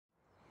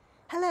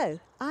Hello,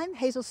 I'm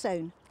Hazel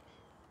Soan.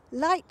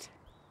 Light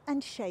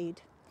and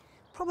shade,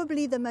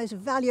 probably the most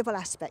valuable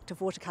aspect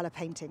of watercolour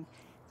painting,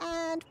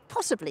 and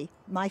possibly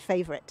my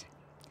favourite.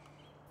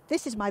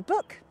 This is my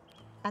book,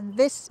 and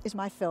this is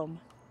my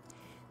film.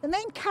 The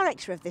main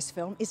character of this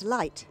film is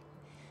light,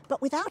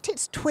 but without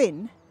its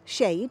twin,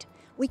 shade,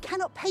 we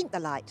cannot paint the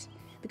light,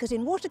 because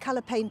in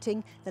watercolour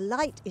painting, the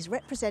light is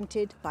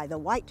represented by the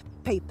white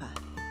paper.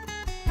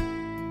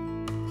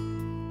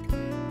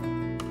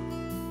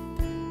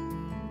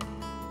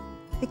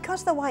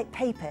 Because the white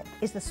paper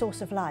is the source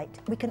of light,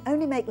 we can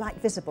only make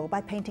light visible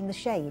by painting the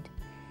shade.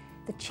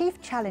 The chief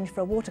challenge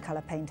for a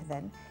watercolour painter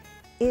then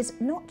is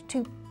not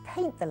to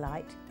paint the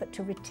light, but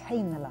to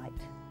retain the light.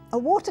 A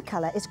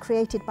watercolour is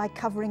created by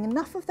covering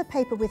enough of the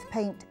paper with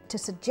paint to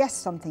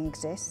suggest something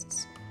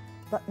exists,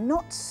 but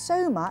not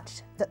so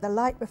much that the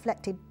light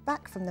reflected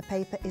back from the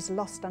paper is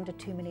lost under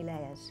too many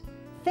layers.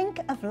 Think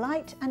of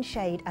light and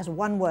shade as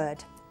one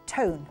word,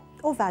 tone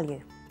or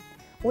value,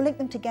 or link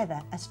them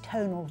together as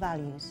tonal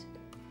values.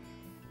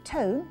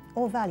 Tone,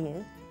 or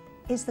value,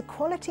 is the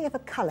quality of a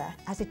colour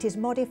as it is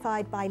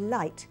modified by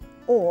light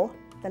or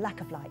the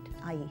lack of light,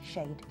 i.e.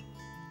 shade.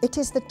 It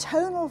is the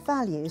tonal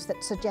values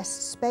that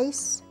suggest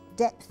space,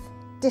 depth,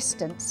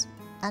 distance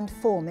and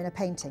form in a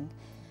painting,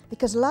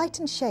 because light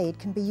and shade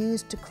can be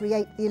used to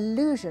create the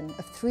illusion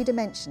of three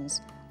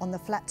dimensions on the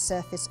flat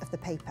surface of the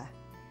paper.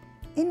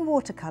 In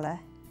watercolour,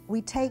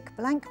 we take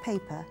blank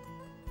paper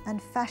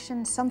and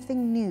fashion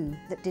something new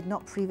that did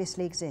not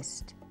previously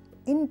exist.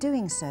 In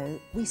doing so,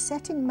 we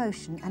set in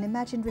motion an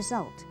imagined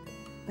result,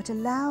 but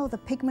allow the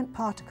pigment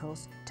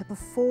particles to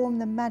perform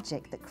the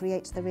magic that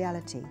creates the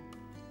reality,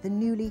 the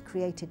newly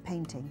created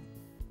painting.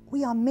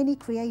 We are mini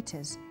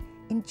creators,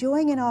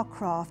 enjoying in our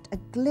craft a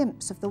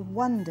glimpse of the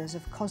wonders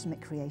of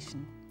cosmic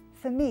creation.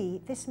 For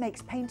me, this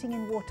makes painting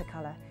in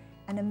watercolour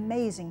an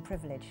amazing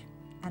privilege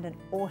and an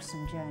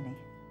awesome journey.